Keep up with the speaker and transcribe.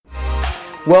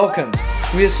Welcome.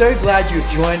 We are so glad you've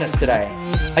joined us today.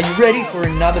 Are you ready for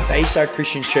another Bayside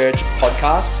Christian Church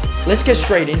podcast? Let's get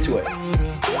straight into it.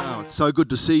 Wow, it's so good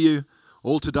to see you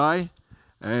all today,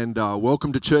 and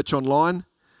welcome to Church Online.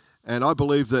 And I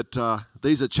believe that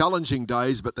these are challenging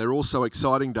days, but they're also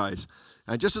exciting days.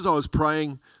 And just as I was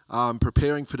praying,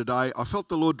 preparing for today, I felt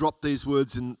the Lord drop these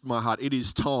words in my heart. It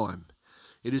is time.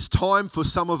 It is time for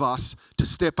some of us to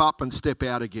step up and step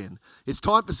out again. It's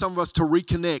time for some of us to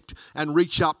reconnect and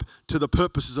reach up to the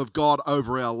purposes of God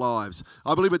over our lives.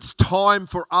 I believe it's time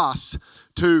for us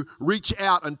to reach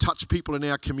out and touch people in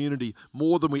our community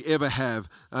more than we ever have.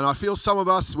 And I feel some of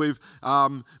us, we've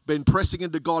been pressing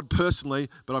into God personally,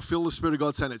 but I feel the Spirit of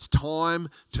God saying it's time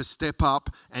to step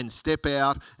up and step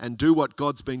out and do what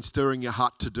God's been stirring your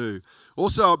heart to do.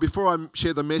 Also, before I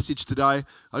share the message today,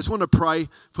 I just want to pray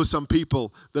for some people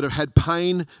that have had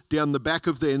pain down the back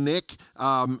of their neck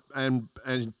and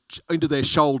into their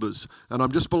shoulders. And I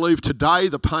just believe today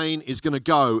the pain is going to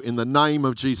go in the name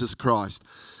of Jesus Christ.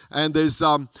 And there's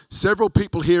several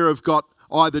people here who've got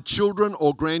either children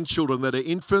or grandchildren that are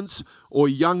infants or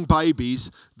young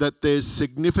babies that there's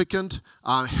significant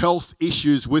health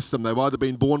issues with them. They've either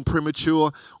been born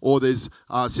premature or there's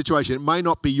a situation. It may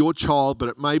not be your child, but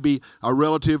it may be a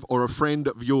relative or a friend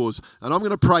of yours. And I'm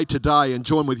going to pray today and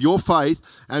join with your faith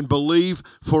and believe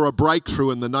for a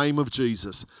breakthrough in the name of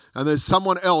Jesus. And there's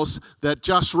someone else that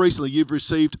just recently you've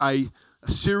received a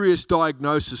serious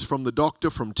diagnosis from the doctor,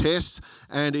 from tests,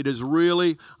 and it has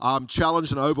really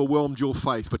challenged and overwhelmed your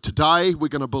faith. But today, we're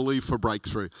going to believe for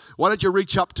breakthrough. Why don't you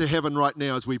reach up to heaven right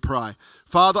now as we pray?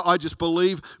 Father, I just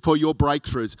believe for your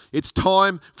breakthroughs. It's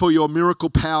time for your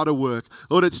miracle power to work.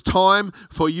 Lord, it's time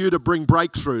for you to bring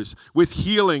breakthroughs with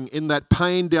healing in that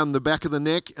pain down the back of the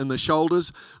neck and the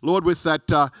shoulders. Lord, with that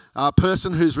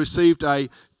person who's received a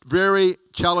very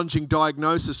challenging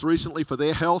diagnosis recently for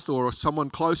their health or someone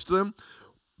close to them,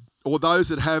 or those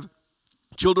that have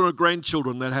children or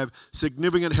grandchildren that have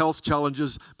significant health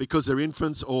challenges because they're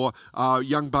infants or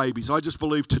young babies. I just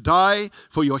believe today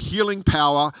for your healing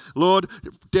power, Lord,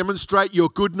 demonstrate your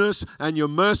goodness and your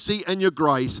mercy and your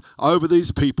grace over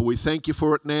these people. We thank you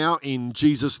for it now in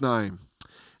Jesus' name.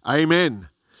 Amen.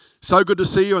 So good to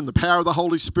see you, and the power of the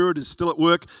Holy Spirit is still at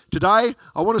work. Today,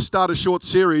 I want to start a short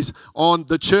series on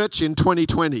the church in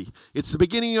 2020. It's the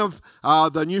beginning of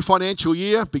the new financial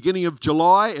year, beginning of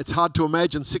July. It's hard to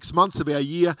imagine 6 months of our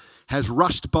year has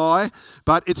rushed by,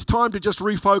 but it's time to just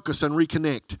refocus and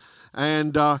reconnect.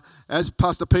 And as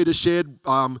Pastor Peter shared,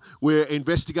 we're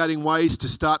investigating ways to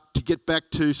start to get back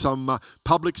to some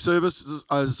public services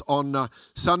on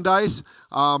Sundays,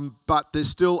 but there's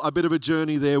still a bit of a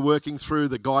journey there working through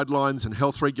the guidelines and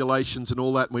health regulations and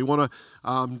all that. And we want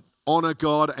to honour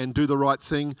God and do the right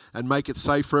thing and make it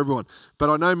safe for everyone. But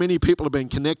I know many people have been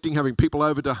connecting, having people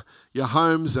over to your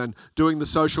homes and doing the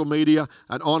social media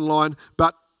and online,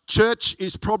 but church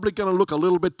is probably going to look a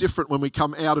little bit different when we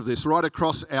come out of this, right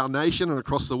across our nation and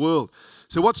across the world.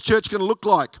 So what's church going to look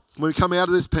like when we come out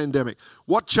of this pandemic?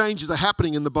 What changes are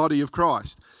happening in the body of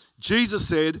Christ? Jesus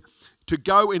said to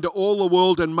go into all the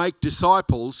world and make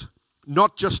disciples,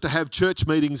 not just to have church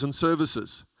meetings and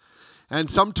services. And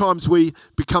sometimes we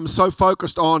become so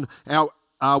focused on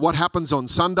what happens on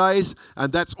Sundays,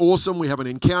 and that's awesome. We have an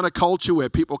encounter culture where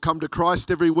people come to Christ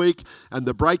every week, and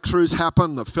the breakthroughs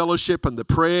happen, the fellowship and the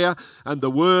prayer and the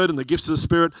word and the gifts of the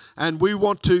Spirit, and we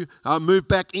want to move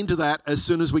back into that as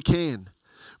soon as we can.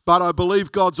 But I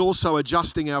believe God's also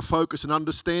adjusting our focus and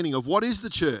understanding of what is the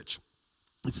church.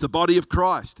 It's the body of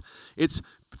Christ. It's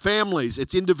families,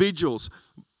 it's individuals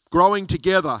growing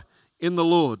together in the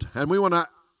Lord, and we want to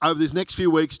over these next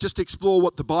few weeks, just explore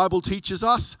what the Bible teaches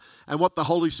us and what the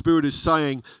Holy Spirit is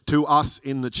saying to us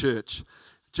in the church.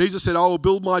 Jesus said, I will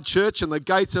build my church and the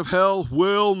gates of hell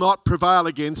will not prevail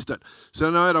against it. So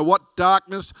no matter what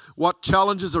darkness, what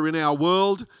challenges are in our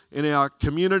world, in our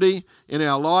community, in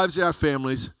our lives, our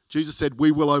families, Jesus said,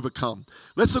 we will overcome.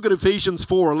 Let's look at Ephesians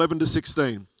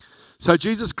 4:11-16. So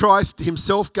Jesus Christ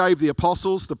himself gave the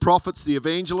apostles, the prophets, the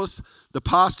evangelists, the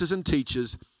pastors and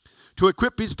teachers to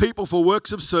equip his people for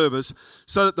works of service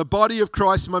so that the body of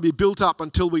Christ may be built up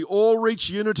until we all reach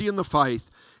unity in the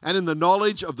faith and in the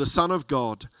knowledge of the Son of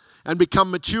God and become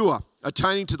mature,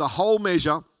 attaining to the whole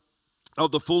measure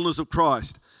of the fullness of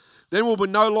Christ. Then we will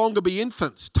no longer be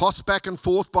infants, tossed back and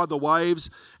forth by the waves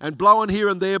and blown here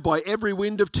and there by every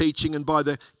wind of teaching and by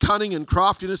the cunning and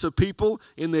craftiness of people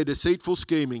in their deceitful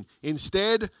scheming.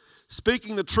 Instead,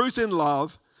 speaking the truth in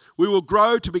love, we will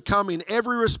grow to become in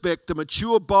every respect the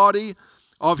mature body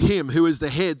of him who is the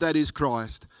head, that is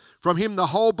Christ. From him the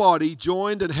whole body,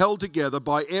 joined and held together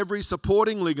by every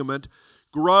supporting ligament,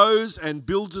 grows and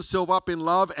builds itself up in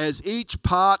love as each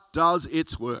part does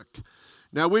its work.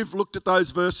 Now, we've looked at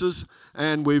those verses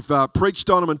and we've preached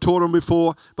on them and taught them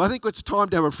before, but I think it's time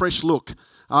to have a fresh look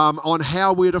on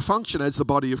how we're to function as the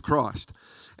body of Christ.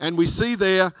 And we see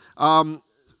there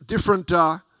different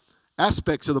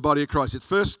aspects of the body of Christ. At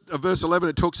first, verse 11,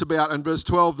 it talks about, and verse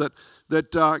 12,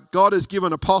 that God has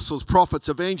given apostles, prophets,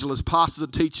 evangelists, pastors,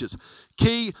 and teachers,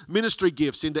 key ministry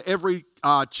gifts into every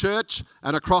church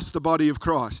and across the body of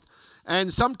Christ.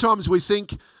 And sometimes we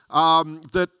think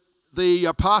that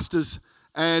the pastors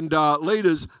and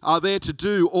leaders are there to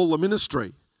do all the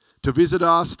ministry, to visit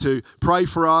us, to pray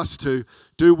for us, to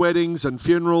do weddings and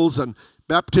funerals and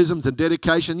baptisms and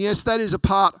dedication. Yes, that is a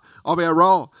part of our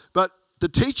role. But the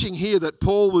teaching here that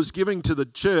Paul was giving to the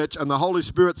church and the Holy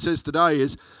Spirit says today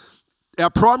is our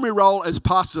primary role as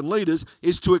pastors and leaders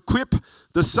is to equip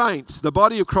the saints, the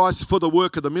body of Christ, for the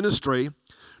work of the ministry,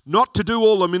 not to do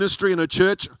all the ministry in a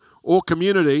church or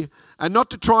community, and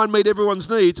not to try and meet everyone's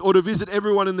needs or to visit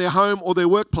everyone in their home or their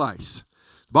workplace.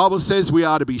 The Bible says we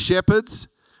are to be shepherds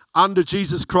under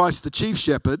Jesus Christ, the chief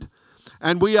shepherd,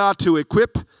 and we are to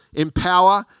equip,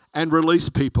 empower, and release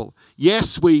people.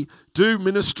 Yes, we do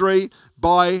ministry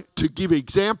to give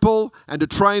example and to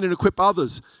train and equip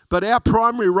others. But our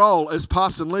primary role as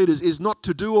pastors and leaders is not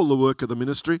to do all the work of the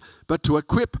ministry, but to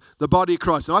equip the body of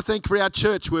Christ. And I think for our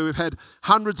church, where we've had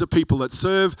hundreds of people that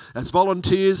serve as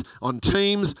volunteers on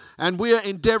teams, and we are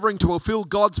endeavouring to fulfill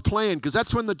God's plan, because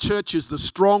that's when the church is the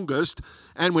strongest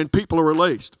and when people are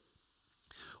released.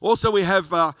 Also, we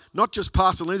have not just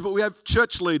pastor leaders, but we have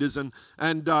church leaders and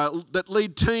that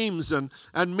lead teams and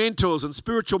mentors and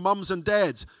spiritual mums and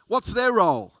dads. What's their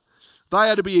role? They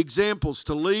are to be examples,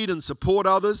 to lead and support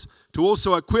others, to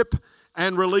also equip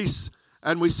and release.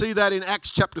 And we see that in Acts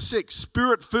chapter 6.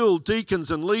 Spirit-filled deacons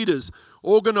and leaders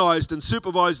organised and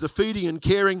supervised the feeding and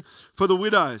caring for the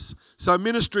widows. So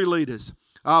ministry leaders,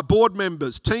 board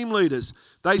members, team leaders,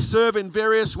 they serve in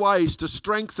various ways to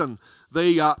strengthen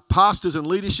the pastors and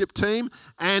leadership team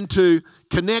and to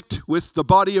connect with the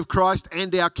body of Christ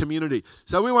and our community.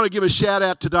 So we want to give a shout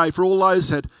out today for all those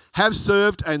that have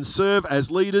served and serve as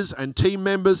leaders and team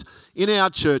members in our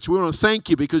church. We want to thank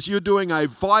you because you're doing a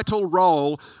vital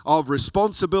role of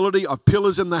responsibility, of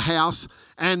pillars in the house,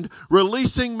 and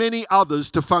releasing many others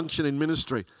to function in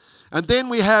ministry. And then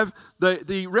we have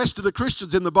the rest of the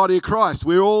Christians in the body of Christ.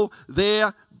 We're all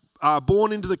there,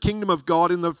 born into the kingdom of God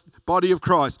in the body of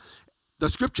Christ. The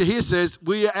scripture here says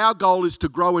our goal is to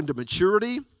grow into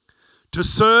maturity, to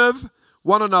serve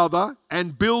one another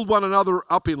and build one another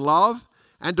up in love,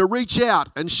 and to reach out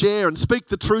and share and speak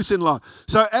the truth in love.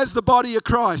 So as the body of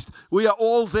Christ, we are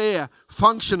all there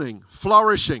functioning,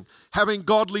 flourishing, having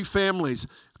godly families,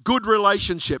 good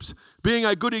relationships, being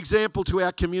a good example to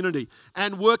our community,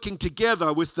 and working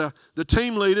together with the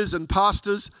team leaders and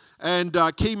pastors and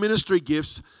key ministry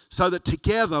gifts so that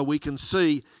together we can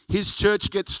see His church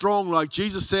get strong. Like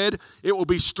Jesus said, it will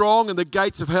be strong and the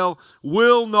gates of hell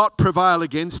will not prevail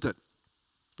against it.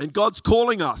 And God's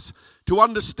calling us to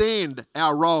understand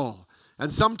our role.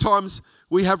 And sometimes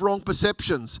we have wrong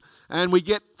perceptions and we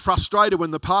get frustrated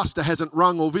when the pastor hasn't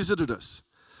rung or visited us.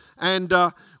 And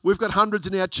we've got hundreds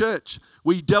in our church.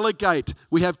 We delegate,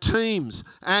 we have teams,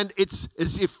 and it's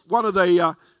as if one of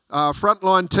the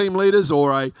frontline team leaders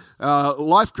or a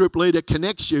life group leader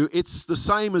connects you. It's the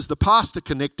same as the pastor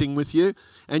connecting with you.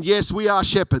 And yes, we are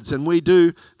shepherds and we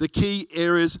do the key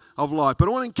areas of life. But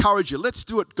I want to encourage you, let's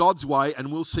do it God's way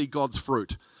and we'll see God's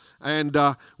fruit. And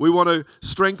we want to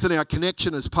strengthen our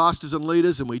connection as pastors and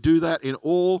leaders, and we do that in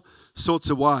all sorts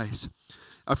of ways.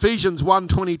 Ephesians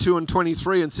 1:22 and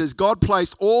 23 and says, God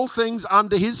placed all things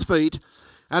under His feet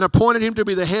and appointed Him to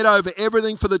be the head over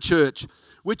everything for the church,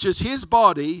 which is His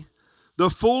body,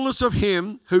 the fullness of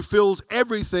Him who fills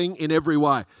everything in every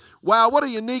way. Wow, what a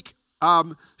unique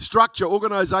structure,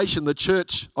 organisation the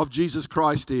Church of Jesus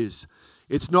Christ is.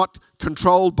 It's not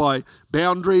controlled by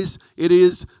boundaries. It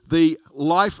is the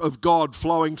life of God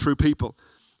flowing through people.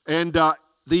 And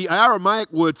the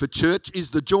Aramaic word for church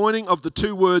is the joining of the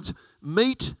two words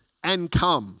meet and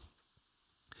come.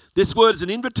 This word is an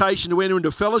invitation to enter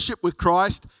into fellowship with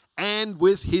Christ and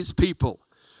with His people.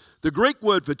 The Greek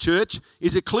word for church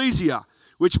is ecclesia,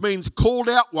 which means called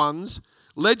out ones,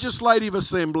 legislative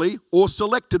assembly, or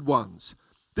selected ones.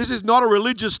 This is not a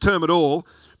religious term at all,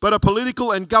 but a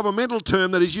political and governmental term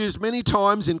that is used many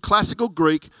times in classical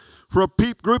Greek for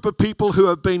a group of people who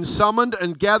have been summoned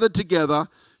and gathered together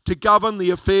to govern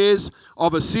the affairs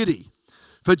of a city.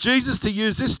 For Jesus to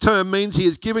use this term means He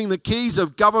is giving the keys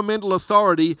of governmental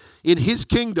authority in His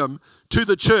kingdom to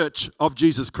the church of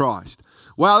Jesus Christ.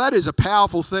 Wow, that is a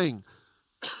powerful thing.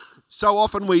 So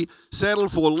often we settle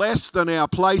for less than our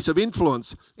place of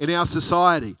influence in our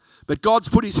society. But God's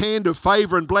put his hand of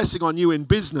favor and blessing on you in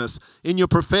business, in your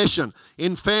profession,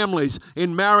 in families,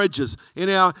 in marriages, in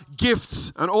our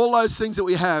gifts, and all those things that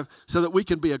we have so that we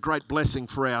can be a great blessing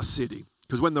for our city.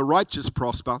 Because when the righteous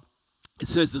prosper, it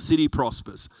says the city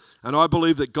prospers. And I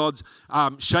believe that God's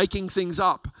shaking things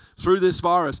up through this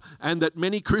virus, and that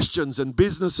many Christians and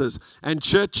businesses and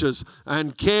churches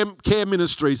and care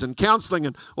ministries and counselling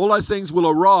and all those things will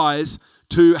arise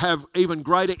to have even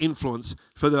greater influence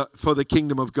for the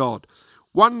kingdom of God.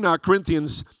 1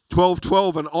 Corinthians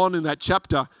 12:12 and on in that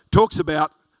chapter talks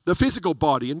about the physical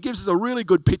body and gives us a really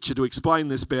good picture to explain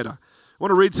this better. I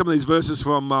want to read some of these verses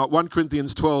from 1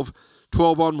 Corinthians 12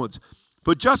 onwards.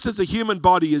 For just as the human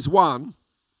body is one,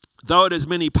 though it has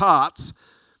many parts,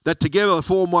 that together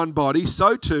form one body,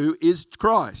 so too is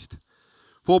Christ.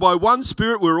 For by one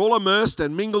Spirit we're all immersed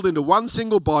and mingled into one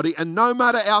single body, and no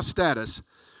matter our status,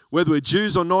 whether we're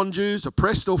Jews or non-Jews,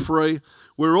 oppressed or free,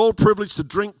 we're all privileged to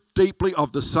drink deeply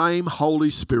of the same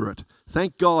Holy Spirit.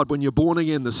 Thank God when you're born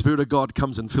again, the Spirit of God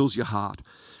comes and fills your heart.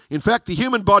 In fact, the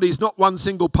human body is not one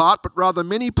single part, but rather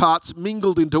many parts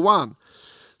mingled into one.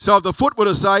 So if the foot were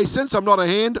to say, since I'm not a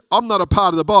hand, I'm not a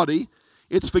part of the body,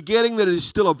 it's forgetting that it is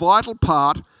still a vital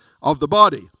part of the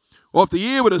body. Or if the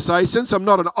ear were to say, since I'm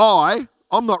not an eye,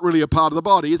 I'm not really a part of the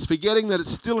body, it's forgetting that it's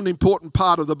still an important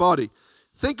part of the body.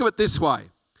 Think of it this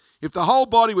way. If the whole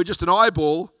body were just an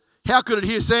eyeball, how could it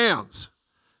hear sounds?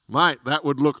 Mate, that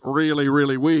would look really,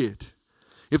 really weird.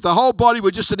 If the whole body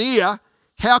were just an ear,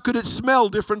 how could it smell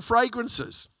different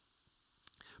fragrances?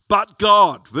 But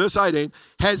God, verse 18,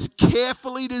 has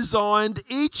carefully designed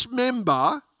each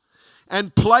member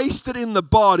and placed it in the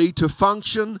body to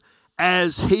function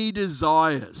as he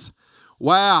desires.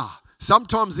 Wow.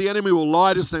 Sometimes the enemy will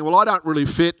lie to us saying, well, I don't really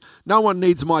fit. No one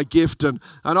needs my gift and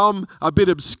I'm a bit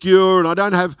obscure and I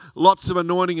don't have lots of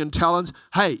anointing and talents.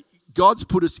 Hey, God's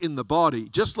put us in the body.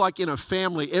 Just like in a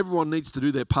family, everyone needs to do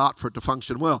their part for it to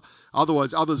function well.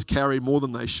 Otherwise, others carry more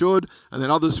than they should, and then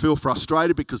others feel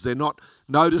frustrated because they're not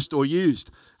noticed or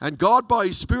used. And God, by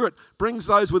his Spirit, brings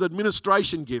those with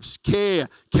administration gifts, care,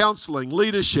 counseling,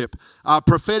 leadership,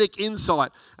 prophetic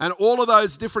insight, and all of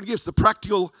those different gifts, the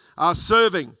practical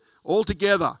serving, all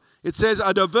together. It says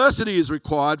a diversity is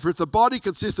required, for if the body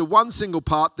consists of one single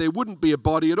part, there wouldn't be a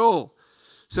body at all.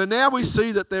 So now we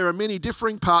see that there are many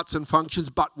differing parts and functions,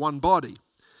 but one body.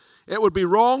 It would be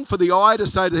wrong for the eye to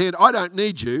say to the hand, I don't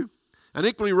need you, and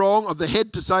equally wrong of the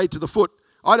head to say to the foot,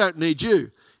 I don't need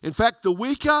you. In fact, the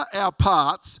weaker our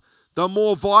parts, the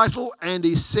more vital and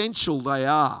essential they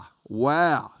are.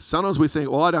 Wow. Sometimes we think,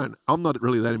 well, I'm not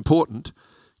really that important.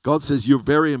 God says you're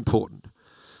very important.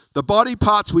 The body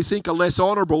parts we think are less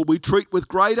honourable, we treat with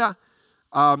greater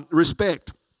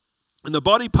respect. And the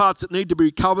body parts that need to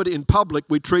be covered in public,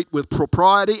 we treat with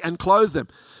propriety and clothe them.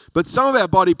 But some of our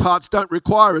body parts don't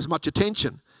require as much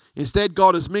attention. Instead,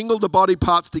 God has mingled the body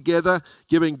parts together,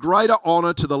 giving greater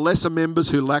honour to the lesser members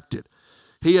who lacked it.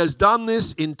 He has done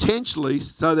this intentionally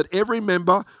so that every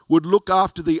member would look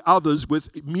after the others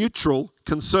with mutual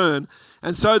concern,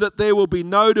 and so that there will be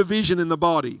no division in the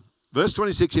body. Verse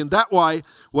 26, in that way,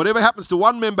 whatever happens to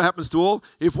one member happens to all.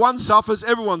 If one suffers,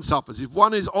 everyone suffers. If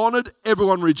one is honoured,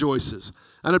 everyone rejoices.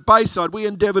 And at Bayside, we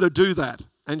endeavour to do that.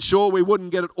 And sure, we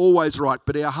wouldn't get it always right,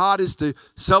 but our heart is to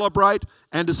celebrate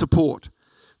and to support.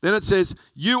 Then it says,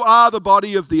 you are the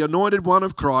body of the anointed one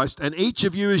of Christ, and each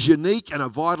of you is unique and a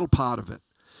vital part of it.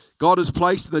 God has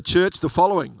placed in the church the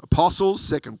following: apostles,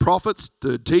 second prophets,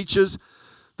 third teachers,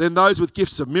 then those with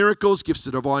gifts of miracles, gifts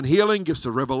of divine healing, gifts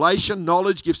of revelation,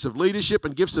 knowledge, gifts of leadership,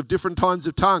 and gifts of different kinds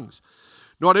of tongues.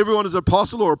 Not everyone is an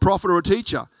apostle or a prophet or a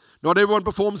teacher. Not everyone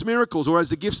performs miracles or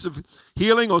has the gifts of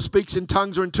healing or speaks in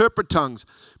tongues or interpret tongues.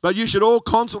 But you should all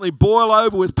constantly boil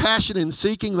over with passion in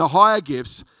seeking the higher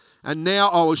gifts. And now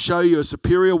I will show you a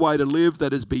superior way to live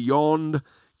that is beyond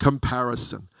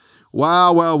comparison.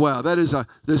 Wow, wow, wow. There's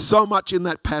so much in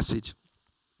that passage.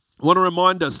 I want to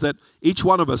remind us that each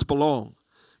one of us belong.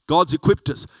 God's equipped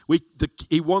us.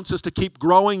 He wants us to keep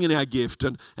growing in our gift.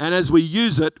 And as we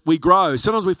use it, we grow.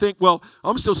 Sometimes we think, well,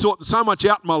 I'm still sorting so much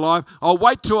out in my life. I'll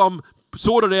wait till I'm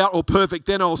sorted out or perfect,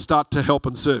 then I'll start to help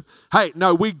and serve. Hey,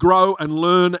 no, we grow and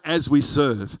learn as we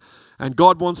serve. And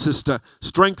God wants us to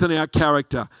strengthen our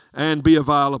character and be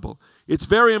available. It's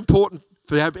very important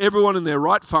to have everyone in their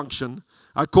right function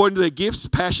according to their gifts,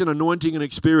 passion, anointing, and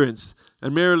experience.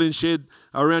 And Marilyn shared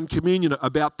around communion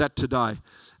about that today.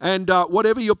 And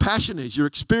whatever your passion is, your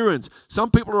experience.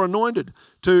 Some people are anointed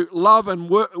to love and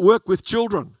work with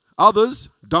children. Others,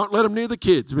 don't let them near the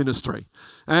kids ministry.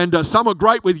 And some are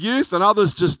great with youth and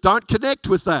others just don't connect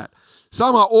with that.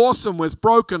 Some are awesome with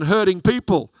broken, hurting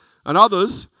people, and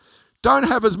others don't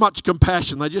have as much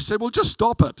compassion. They just say, well, just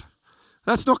stop it.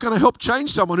 That's not going to help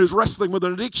change someone who's wrestling with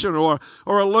an addiction or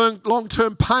a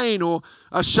long-term pain or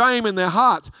a shame in their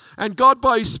hearts. And God,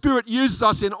 by His Spirit, uses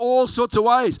us in all sorts of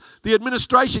ways. The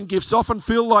administration gifts often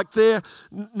feel like they're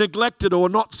neglected or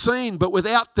not seen, but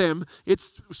without them,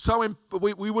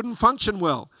 we wouldn't function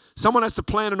well. Someone has to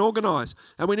plan and organise,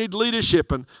 and we need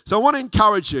leadership. And so I want to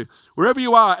encourage you, wherever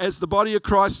you are, as the body of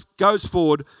Christ goes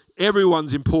forward,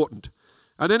 everyone's important.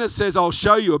 And then it says, I'll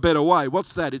show you a better way.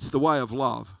 What's that? It's the way of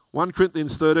love. 1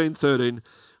 Corinthians 13:13.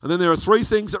 And then there are three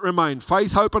things that remain: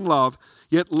 faith, hope, and love,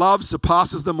 yet love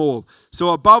surpasses them all.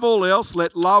 So above all else,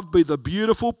 let love be the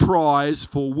beautiful prize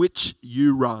for which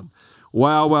you run.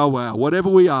 Wow, wow, wow. Whatever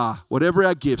we are, whatever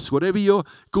our gifts, whatever you're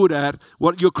good at,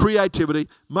 what your creativity,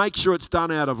 make sure it's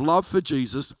done out of love for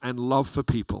Jesus and love for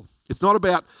people. It's not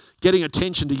about getting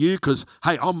attention to you because,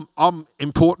 hey, I'm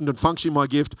important and functioning my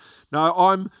gift. No,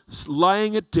 I'm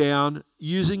laying it down,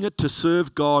 using it to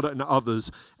serve God and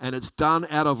others, and it's done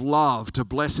out of love to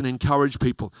bless and encourage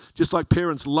people. Just like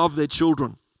parents love their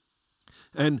children.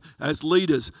 And as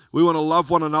leaders, we want to love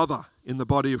one another in the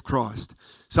body of Christ.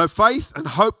 So faith and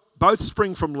hope both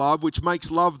spring from love, which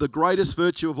makes love the greatest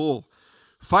virtue of all.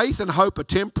 Faith and hope are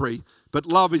temporary, but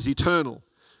love is eternal.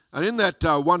 And in that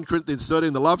 1 Corinthians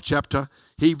 13, the love chapter,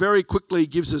 he very quickly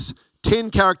gives us 10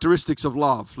 characteristics of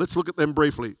love. Let's look at them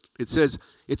briefly. It says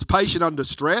it's patient under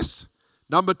stress.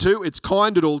 Number 2, it's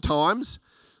kind at all times.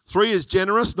 3 is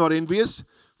generous, not envious.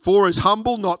 4 is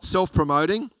humble, not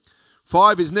self-promoting.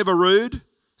 5 is never rude.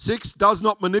 6 does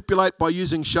not manipulate by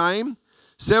using shame.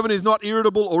 7 is not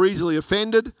irritable or easily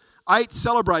offended. 8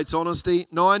 celebrates honesty.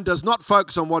 9 does not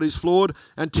focus on what is flawed.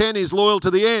 And 10 is loyal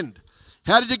to the end.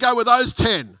 How did you go with those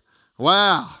 10?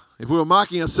 Wow. If we were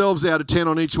marking ourselves out of 10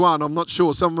 on each one, I'm not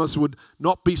sure. Some of us would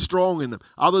not be strong in them.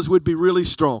 Others would be really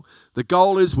strong. The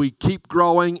goal is we keep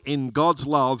growing in God's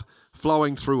love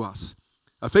flowing through us.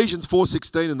 Ephesians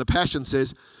 4:16 in the Passion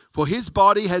says, for His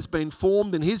body has been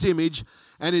formed in His image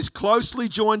and is closely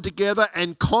joined together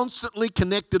and constantly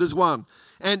connected as one.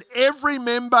 And every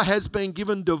member has been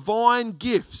given divine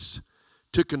gifts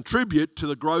to contribute to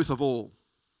the growth of all.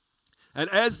 And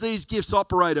as these gifts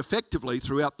operate effectively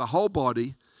throughout the whole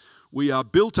body, we are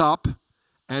built up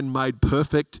and made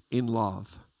perfect in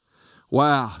love.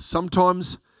 Wow,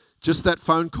 sometimes just that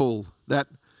phone call, that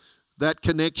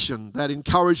connection, that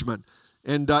encouragement,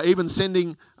 and even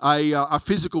sending a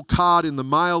physical card in the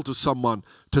mail to someone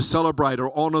to celebrate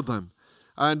or honour them,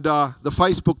 and the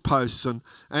Facebook posts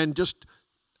and just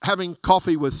having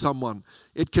coffee with someone,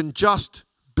 it can just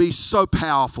be so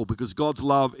powerful because God's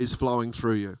love is flowing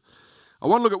through you. I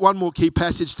want to look at one more key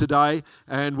passage today,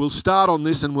 and we'll start on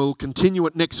this and we'll continue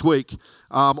it next week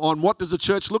on what does the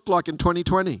church look like in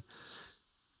 2020.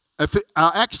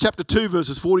 Acts chapter 2,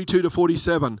 verses 42 to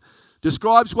 47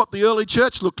 describes what the early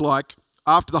church looked like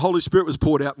after the Holy Spirit was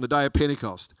poured out in the day of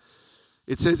Pentecost.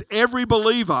 It says, every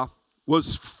believer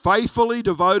was faithfully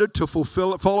devoted to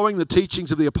following the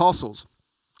teachings of the apostles.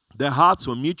 Their hearts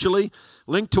were mutually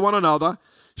linked to one another,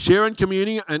 sharing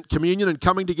communion and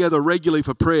coming together regularly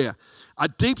for prayer. A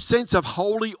deep sense of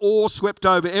holy awe swept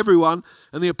over everyone,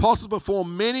 and the apostles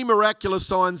performed many miraculous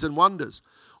signs and wonders.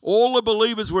 All the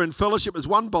believers were in fellowship as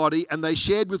one body, and they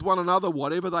shared with one another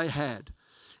whatever they had.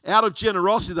 Out of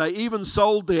generosity, they even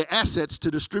sold their assets to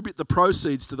distribute the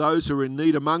proceeds to those who were in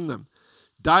need among them.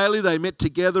 Daily they met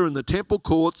together in the temple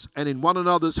courts and in one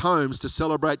another's homes to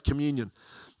celebrate communion.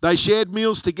 They shared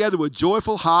meals together with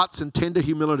joyful hearts and tender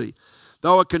humility. They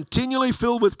were continually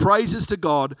filled with praises to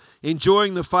God,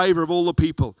 enjoying the favour of all the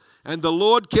people. And the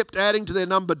Lord kept adding to their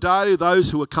number daily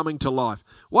those who were coming to life.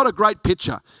 What a great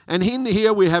picture. And in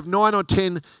here we have 9 or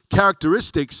 10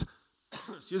 characteristics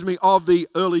of the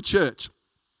early church.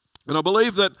 And I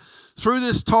believe that through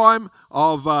this time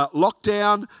of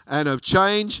lockdown and of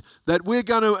change, that we're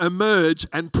going to emerge,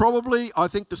 and probably I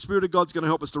think the Spirit of God's going to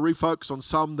help us to refocus on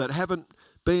some that haven't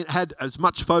had as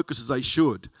much focus as they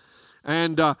should.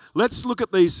 And let's look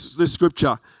at this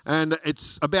scripture, and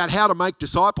it's about how to make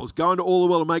disciples, go into all the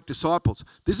world and make disciples.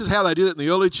 This is how they did it in the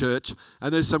early church,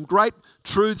 and there's some great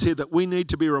truths here that we need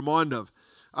to be reminded of.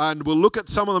 And we'll look at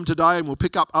some of them today, and we'll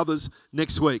pick up others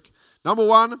next week. Number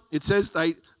 1, it says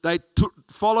they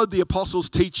followed the apostles'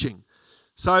 teaching.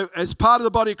 So as part of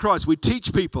the body of Christ, we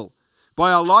teach people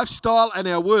by our lifestyle and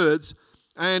our words,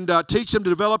 and teach them to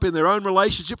develop in their own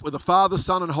relationship with the Father,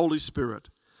 Son, and Holy Spirit.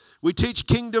 We teach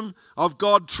kingdom of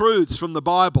God truths from the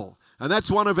Bible, and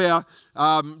that's one of our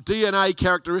DNA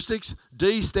characteristics.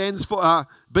 B stands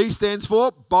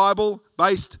for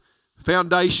Bible-based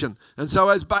foundation. And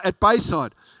so at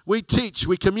Bayside, we teach,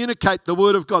 we communicate the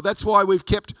Word of God. That's why we've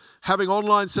kept having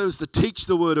online service to teach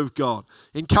the Word of God.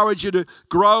 Encourage you to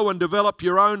grow and develop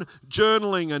your own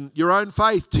journaling and your own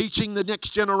faith, teaching the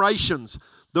next generations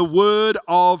the Word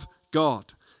of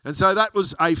God. And so that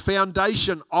was a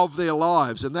foundation of their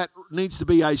lives, and that needs to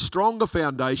be a stronger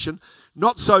foundation,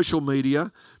 not social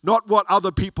media, not what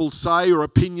other people say or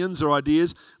opinions or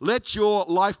ideas. Let your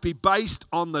life be based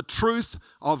on the truth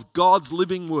of God's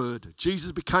living Word.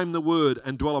 Jesus became the Word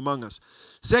and dwelt among us.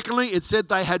 Secondly, it said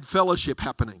they had fellowship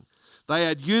happening. They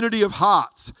had unity of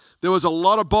hearts. There was a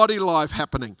lot of body life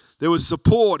happening. There was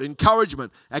support,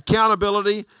 encouragement,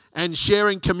 accountability, and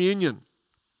sharing communion.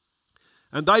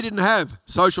 And they didn't have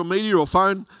social media or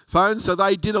phones, so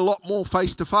they did a lot more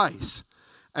face-to-face.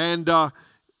 And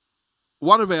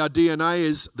one of our DNA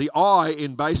is the I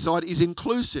in Bayside is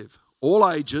inclusive. All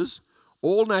ages,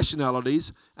 all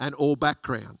nationalities, and all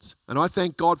backgrounds. And I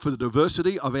thank God for the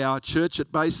diversity of our church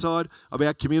at Bayside, of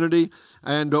our community.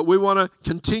 And we want to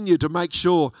continue to make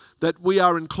sure that we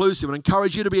are inclusive and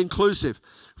encourage you to be inclusive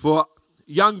for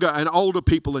younger and older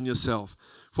people than yourself,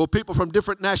 for people from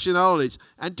different nationalities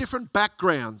and different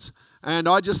backgrounds. And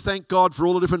I just thank God for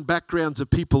all the different backgrounds of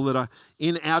people that are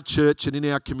in our church and in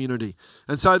our community.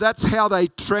 And so that's how they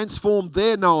transformed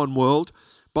their known world,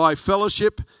 by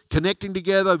fellowship, connecting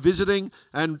together, visiting.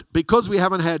 And because we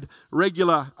haven't had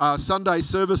regular Sunday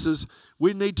services,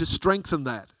 we need to strengthen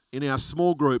that in our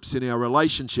small groups, in our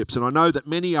relationships. And I know that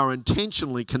many are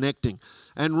intentionally connecting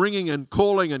and ringing and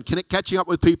calling and catching up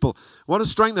with people. I want to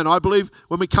strengthen. I believe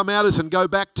when we come out of this and go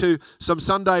back to some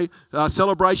Sunday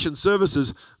celebration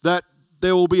services, that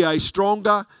there will be a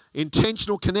stronger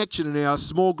intentional connection in our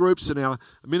small groups and our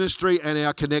ministry and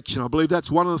our connection. I believe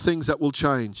that's one of the things that will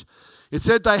change. It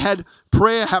said they had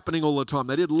prayer happening all the time.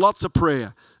 They did lots of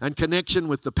prayer and connection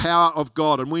with the power of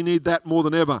God, and we need that more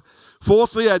than ever.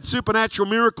 Fourthly, they had supernatural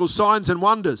miracles, signs and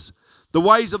wonders. The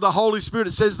ways of the Holy Spirit,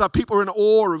 it says that people are in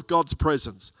awe of God's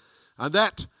presence. And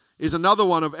that is another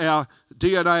one of our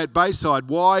DNA at Bayside.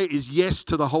 Why is yes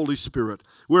to the Holy Spirit.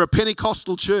 We're a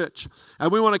Pentecostal church,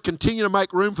 and we want to continue to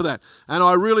make room for that. And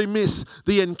I really miss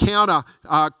the encounter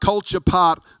culture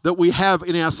part that we have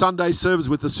in our Sunday service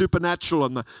with the supernatural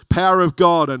and the power of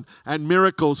God and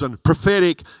miracles and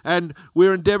prophetic, and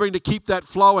we're endeavoring to keep that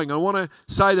flowing. I want to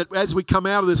say that as we come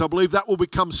out of this, I believe that will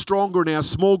become stronger in our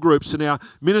small groups, in our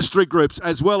ministry groups,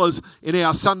 as well as in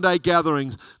our Sunday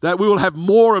gatherings, that we will have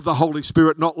more of the Holy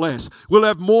Spirit, not less. We'll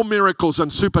have more miracles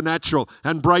and supernatural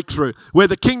and breakthrough, where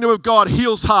the kingdom of God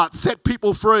heals hearts, set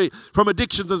people free from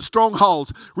addictions and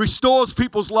strongholds, restores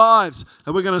people's lives,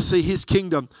 and we're going to see His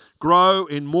kingdom grow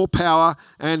in more power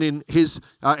and in His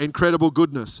incredible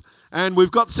goodness. And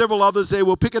we've got several others there.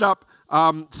 We'll pick it up,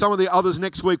 some of the others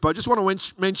next week, but I just want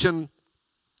to mention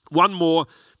one more.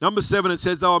 Number 7, it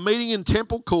says they were meeting in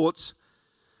temple courts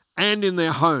and in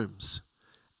their homes.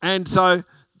 And so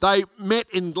they met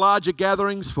in larger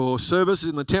gatherings for services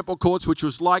in the temple courts, which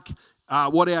was like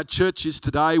what our church is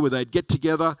today, where they'd get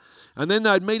together. And then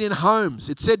they'd meet in homes.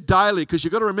 It said daily, because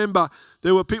you've got to remember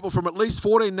there were people from at least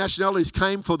 14 nationalities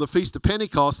came for the Feast of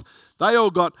Pentecost. They all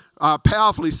got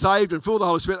powerfully saved and filled with the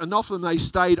Holy Spirit, and often they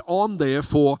stayed on there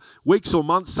for weeks or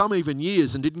months, some even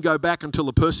years, and didn't go back until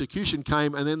the persecution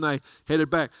came, and then they headed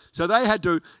back. So they had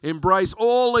to embrace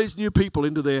all these new people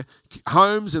into their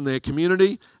homes and their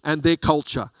community and their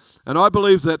culture. And I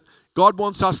believe that God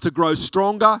wants us to grow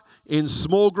stronger in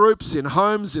small groups, in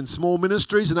homes, in small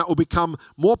ministries, and that will become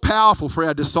more powerful for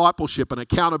our discipleship and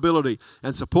accountability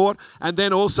and support. And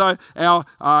then also our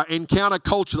encounter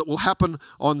culture that will happen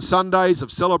on Sundays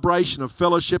of celebration, of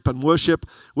fellowship and worship.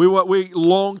 We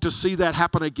long to see that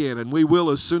happen again, and we will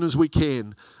as soon as we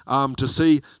can to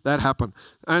see that happen.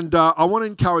 And I want to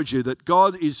encourage you that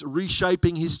God is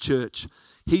reshaping His church.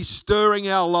 He's stirring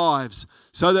our lives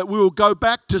so that we will go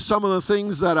back to some of the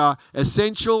things that are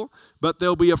essential, but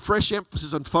there'll be a fresh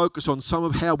emphasis and focus on some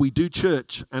of how we do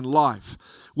church and life.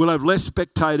 We'll have less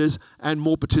spectators and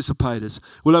more participators.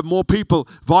 We'll have more people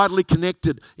vitally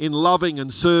connected in loving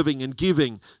and serving and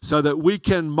giving so that we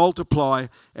can multiply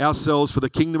ourselves for the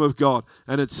kingdom of God.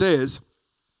 And it says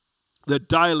that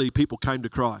daily people came to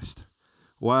Christ.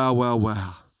 Wow, wow,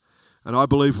 wow. And I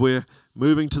believe we're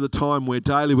moving to the time where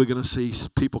daily we're going to see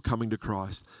people coming to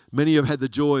Christ. Many have had the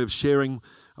joy of sharing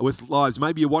with lives.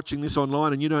 Maybe you're watching this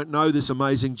online and you don't know this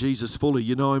amazing Jesus fully.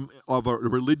 You know Him of a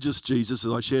religious Jesus,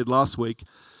 as I shared last week,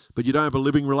 but you don't have a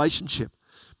living relationship.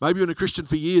 Maybe you've been a Christian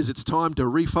for years. It's time to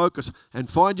refocus and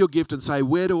find your gift and say,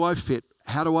 where do I fit?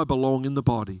 How do I belong in the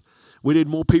body? We need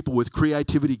more people with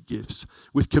creativity gifts,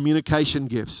 with communication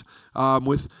gifts,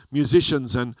 with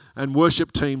musicians and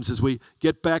worship teams as we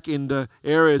get back into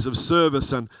areas of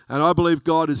service. And I believe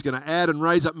God is going to add and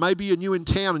raise up. Maybe you're new in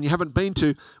town and you haven't been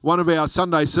to one of our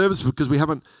Sunday services because we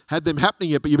haven't had them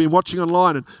happening yet, but you've been watching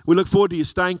online, and we look forward to you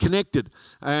staying connected.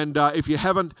 And if you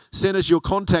haven't sent us your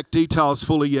contact details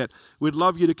fully yet, we'd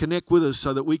love you to connect with us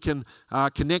so that we can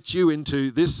connect you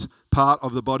into this part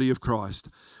of the body of Christ.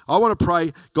 I want to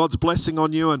pray God's blessing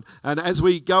on you, and as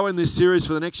we go in this series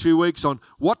for the next few weeks on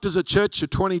what does a church of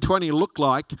 2020 look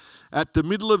like, at the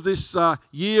middle of this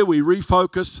year we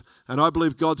refocus, and I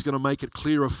believe God's going to make it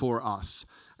clearer for us.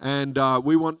 And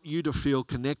we want you to feel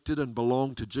connected and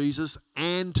belong to Jesus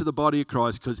and to the body of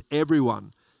Christ, because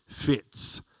everyone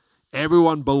fits.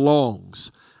 Everyone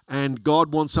belongs. And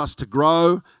God wants us to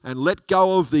grow and let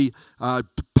go of the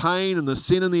pain and the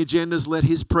sin and the agendas. Let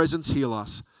His presence heal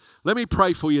us. Let me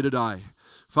pray for you today.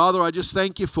 Father, I just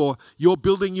thank you for you're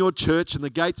building your church and the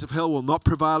gates of hell will not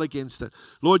prevail against it.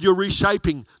 Lord, you're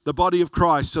reshaping the body of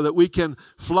Christ so that we can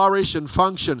flourish and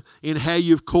function in how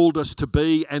you've called us to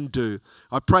be and do.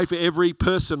 I pray for every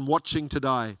person watching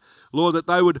today, Lord, that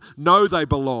they would know they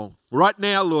belong. Right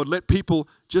now, Lord, let people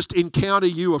just encounter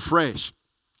you afresh.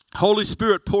 Holy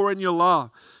Spirit, pour in your love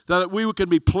that we can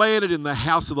be planted in the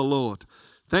house of the Lord.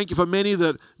 Thank you for many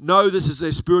that know this is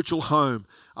their spiritual home.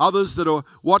 Others that are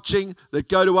watching, that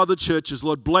go to other churches,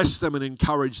 Lord, bless them and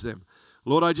encourage them.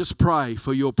 Lord, I just pray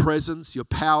for your presence, your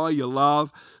power, your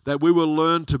love, that we will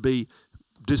learn to be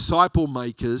disciple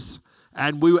makers,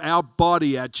 and our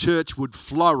body, our church would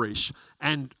flourish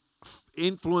and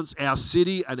influence our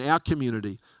city and our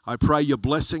community. I pray your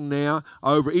blessing now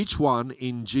over each one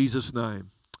in Jesus'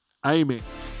 name. Amen.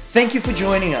 Thank you for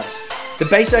joining us. The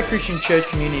Bayside Christian Church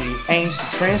community aims to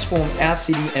transform our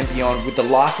city and beyond with the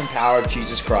life and power of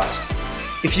Jesus Christ.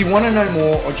 If you want to know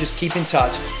more or just keep in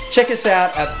touch, check us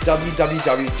out at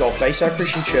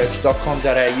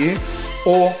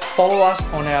www.baysidechristianchurch.com.au or follow us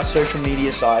on our social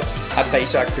media sites at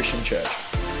Bayside Christian Church.